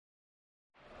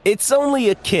It's only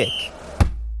a kick,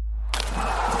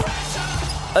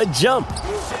 a jump,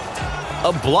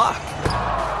 a block.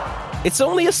 It's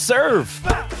only a serve.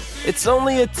 It's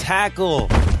only a tackle,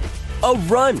 a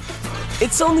run.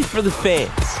 It's only for the fans.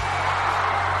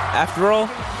 After all,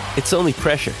 it's only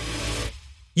pressure.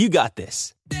 You got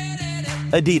this.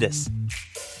 Adidas.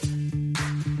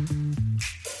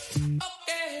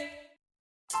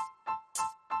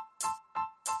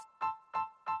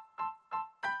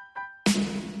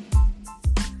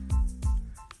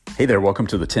 Hey there, welcome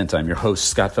to The Tint. I'm your host,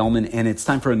 Scott Fellman, and it's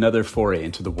time for another foray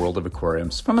into the world of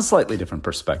aquariums from a slightly different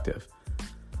perspective.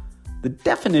 The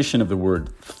definition of the word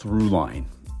through line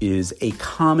is a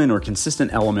common or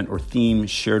consistent element or theme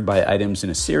shared by items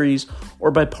in a series or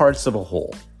by parts of a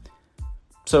whole.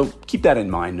 So keep that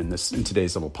in mind in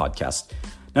today's little podcast.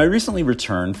 Now, I recently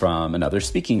returned from another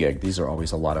speaking gig. These are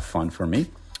always a lot of fun for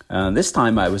me. This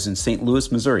time I was in St.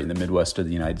 Louis, Missouri, in the Midwest of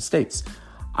the United States.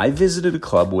 I visited a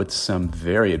club with some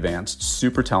very advanced,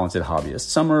 super talented hobbyists.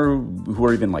 Some who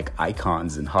are even like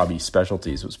icons in hobby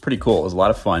specialties. It was pretty cool. It was a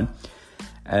lot of fun,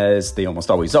 as they almost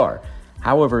always are.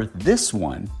 However, this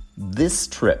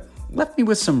trip, left me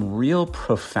with some real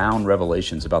profound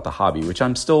revelations about the hobby, which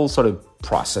I'm still sort of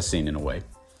processing in a way.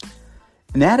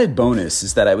 An added bonus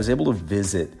is that I was able to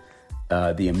visit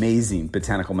the amazing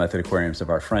botanical method aquariums of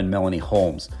our friend Melanie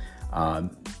Holmes.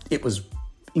 It was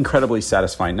incredibly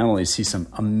satisfying not only to see some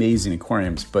amazing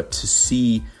aquariums, but to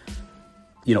see,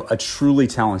 a truly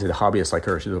talented hobbyist like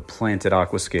her, she's a planted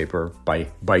aquascaper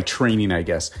by training, I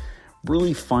guess,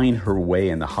 really find her way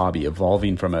in the hobby,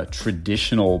 evolving from a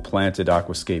traditional planted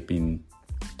aquascaping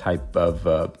type of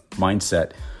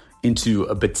mindset into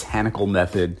a botanical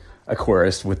method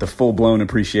aquarist with a full-blown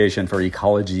appreciation for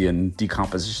ecology and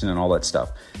decomposition and all that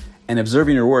stuff. And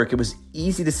observing her work, it was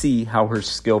easy to see how her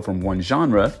skill from one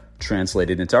genre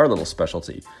translated into our little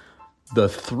specialty. The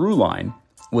through line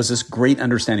was this great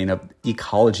understanding of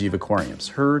ecology of aquariums.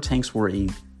 Her tanks were a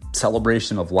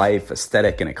celebration of life,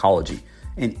 aesthetic, and ecology.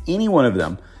 And any one of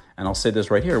them, and I'll say this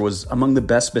right here, was among the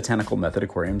best botanical method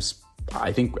aquariums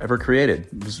I think ever created.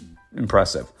 It was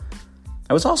impressive.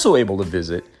 I was also able to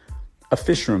visit a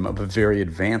fish room of a very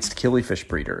advanced killifish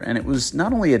breeder, and it was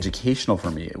not only educational for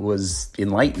me, it was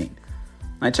enlightening.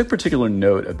 I took particular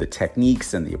note of the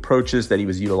techniques and the approaches that he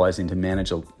was utilizing to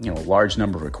manage a large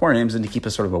number of aquariums and to keep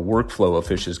a sort of a workflow of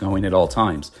fishes going at all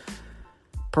times.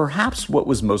 Perhaps what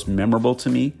was most memorable to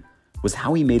me was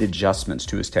how he made adjustments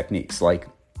to his techniques, like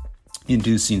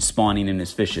inducing spawning in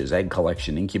his fishes, egg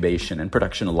collection, incubation, and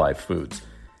production of live foods.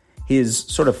 His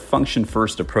sort of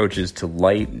function-first approaches to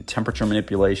light and temperature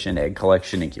manipulation, egg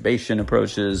collection, incubation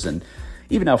approaches, and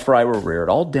even how fry were reared,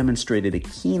 all demonstrated a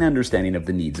keen understanding of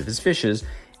the needs of his fishes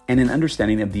and an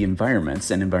understanding of the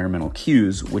environments and environmental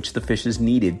cues which the fishes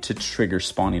needed to trigger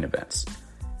spawning events.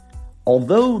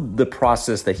 Although the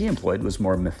process that he employed was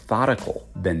more methodical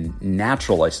than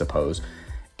natural, I suppose,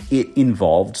 it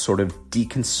involved sort of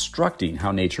deconstructing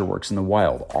how nature works in the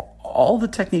wild. All the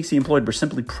techniques he employed were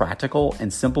simply practical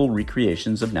and simple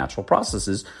recreations of natural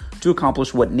processes to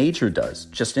accomplish what nature does,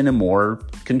 just in a more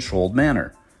controlled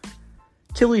manner.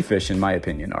 Killifish, in my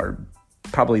opinion, are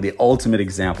probably the ultimate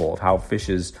example of how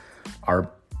fishes are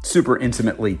super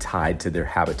intimately tied to their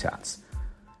habitats.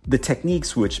 The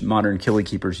techniques which modern killie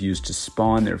keepers use to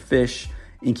spawn their fish,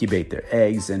 incubate their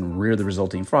eggs, and rear the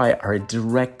resulting fry are a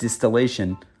direct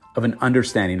distillation of an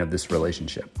understanding of this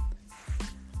relationship.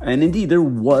 And indeed, there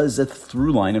was a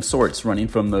through line of sorts running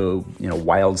from the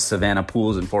wild savanna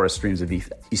pools and forest streams of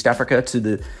East Africa to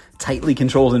the tightly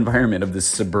controlled environment of this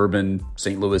suburban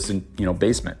St. Louis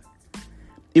basement.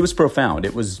 It was profound,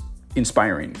 it was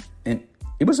inspiring, and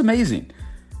it was amazing.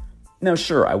 Now,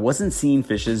 sure, I wasn't seeing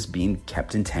fishes being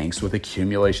kept in tanks with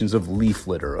accumulations of leaf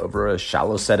litter over a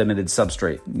shallow sedimented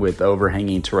substrate with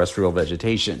overhanging terrestrial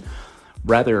vegetation.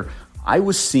 Rather, I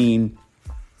was seeing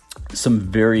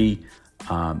some the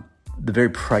very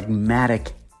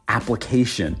pragmatic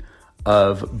application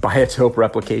of biotope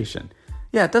replication.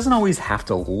 Yeah, it doesn't always have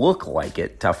to look like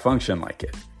it to function like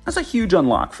it. That's a huge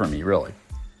unlock for me, really.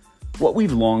 What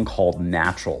we've long called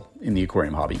natural in the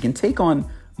aquarium hobby can take on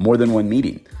more than one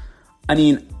meaning. I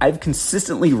mean, I've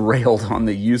consistently railed on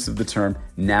the use of the term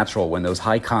natural when those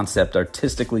high-concept,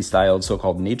 artistically styled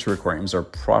so-called nature aquariums are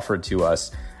proffered to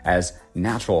us as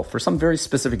natural for some very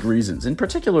specific reasons, in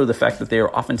particular the fact that they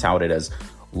are often touted as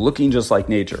looking just like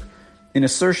nature, an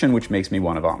assertion which makes me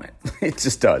want to vomit. It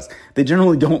just does. They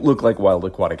generally don't look like wild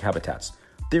aquatic habitats.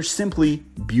 They're simply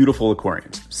beautiful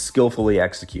aquariums, skillfully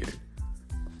executed.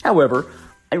 However,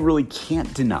 I really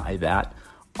can't deny that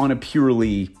on a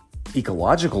purely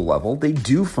ecological level, they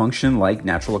do function like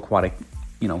natural aquatic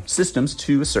systems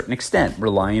to a certain extent,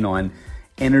 relying on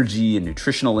energy and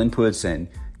nutritional inputs and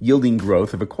yielding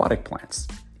growth of aquatic plants.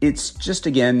 It's just,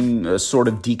 again, a sort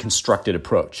of deconstructed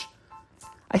approach.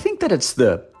 I think that it's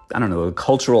the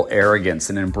cultural arrogance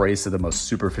and embrace of the most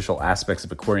superficial aspects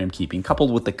of aquarium keeping,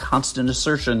 coupled with the constant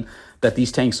assertion that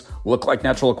these tanks look like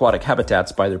natural aquatic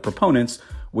habitats by their proponents,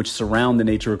 which surround the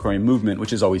nature aquarium movement,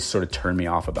 which has always sort of turned me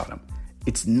off about them.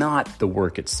 It's not the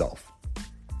work itself.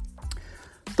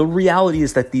 The reality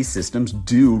is that these systems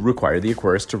do require the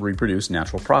aquarist to reproduce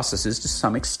natural processes to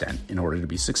some extent in order to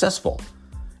be successful.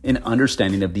 An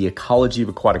understanding of the ecology of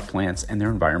aquatic plants and their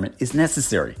environment is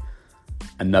necessary.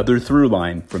 Another through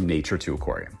line from nature to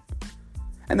aquarium.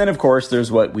 And then, of course,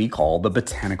 there's what we call the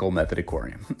botanical method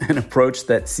aquarium, an approach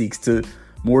that seeks to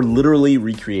more literally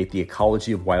recreate the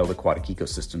ecology of wild aquatic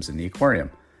ecosystems in the aquarium.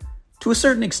 To a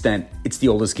certain extent, it's the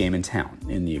oldest game in town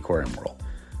in the aquarium world.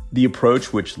 The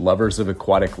approach which lovers of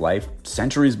aquatic life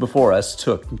centuries before us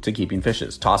took to keeping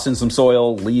fishes. Toss in some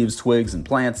soil, leaves, twigs, and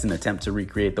plants in an attempt to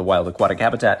recreate the wild aquatic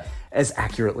habitat as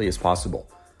accurately as possible.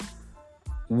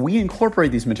 We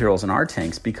incorporate these materials in our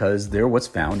tanks because they're what's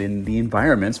found in the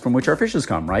environments from which our fishes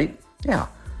come, right? Yeah.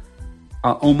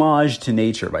 Homage to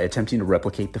nature by attempting to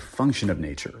replicate the function of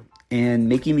nature and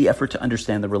making the effort to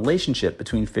understand the relationship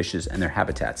between fishes and their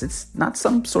habitats. It's not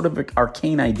some sort of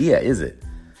arcane idea, is it?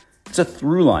 It's a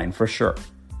through line for sure.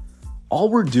 All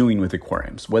we're doing with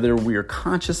aquariums, whether we are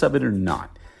conscious of it or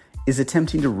not, is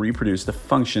attempting to reproduce the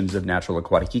functions of natural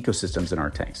aquatic ecosystems in our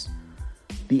tanks.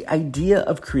 The idea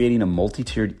of creating a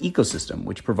multi-tiered ecosystem,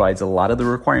 which provides a lot of the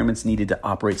requirements needed to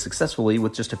operate successfully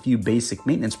with just a few basic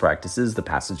maintenance practices, the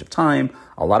passage of time,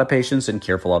 a lot of patience, and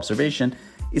careful observation,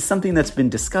 is something that's been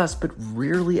discussed but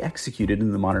rarely executed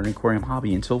in the modern aquarium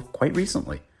hobby until quite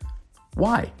recently.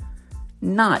 Why?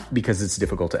 Not because it's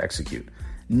difficult to execute,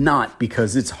 not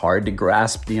because it's hard to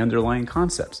grasp the underlying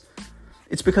concepts.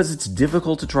 It's because it's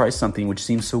difficult to try something which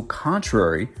seems so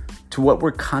contrary to what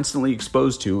we're constantly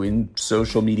exposed to in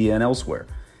social media and elsewhere.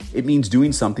 It means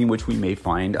doing something which we may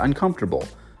find uncomfortable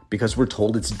because we're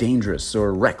told it's dangerous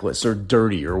or reckless or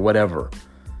dirty or whatever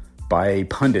by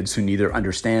pundits who neither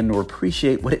understand nor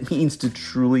appreciate what it means to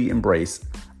truly embrace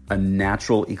a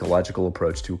natural ecological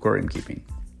approach to aquarium keeping.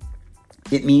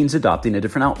 It means adopting a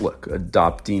different outlook,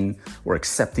 adopting or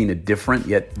accepting a different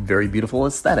yet very beautiful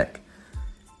aesthetic.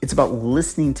 It's about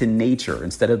listening to nature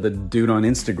instead of the dude on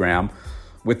Instagram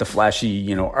with the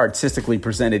flashy, artistically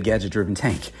presented gadget-driven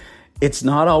tank. It's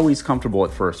not always comfortable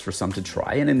at first for some to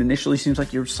try, and it initially seems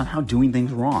like you're somehow doing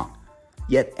things wrong.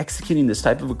 Yet executing this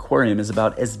type of aquarium is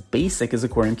about as basic as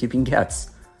aquarium keeping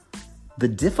gets. The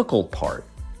difficult part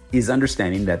is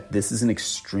understanding that this is an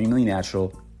extremely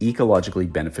natural,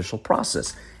 ecologically beneficial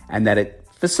process, and that it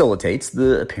facilitates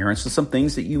the appearance of some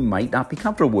things that you might not be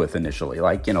comfortable with initially,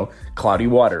 like, cloudy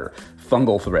water,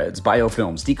 fungal threads,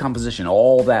 biofilms, decomposition,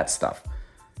 all that stuff.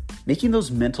 Making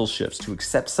those mental shifts to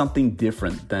accept something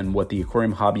different than what the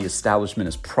aquarium hobby establishment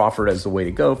has proffered as the way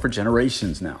to go for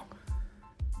generations now.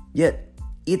 Yet,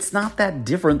 it's not that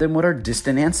different than what our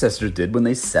distant ancestors did when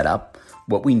they set up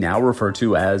what we now refer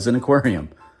to as an aquarium,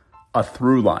 a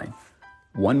through line,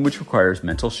 one which requires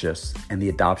mental shifts and the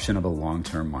adoption of a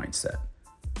long-term mindset.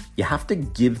 You have to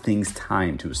give things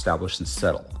time to establish and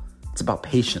settle. It's about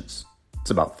patience.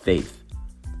 It's about faith.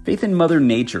 Faith in Mother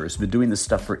Nature has been doing this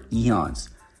stuff for eons.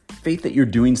 Faith that you're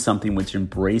doing something which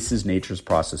embraces nature's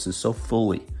processes so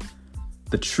fully.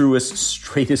 The truest,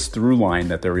 straightest through line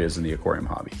that there is in the aquarium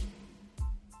hobby.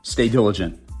 Stay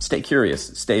diligent, stay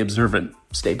curious, stay observant,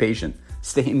 stay patient,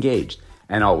 stay engaged,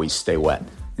 and always stay wet.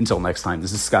 Until next time,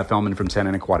 this is Scott Fellman from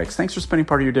Tint Aquatics. Thanks for spending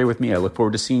part of your day with me. I look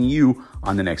forward to seeing you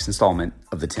on the next installment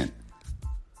of The Tint.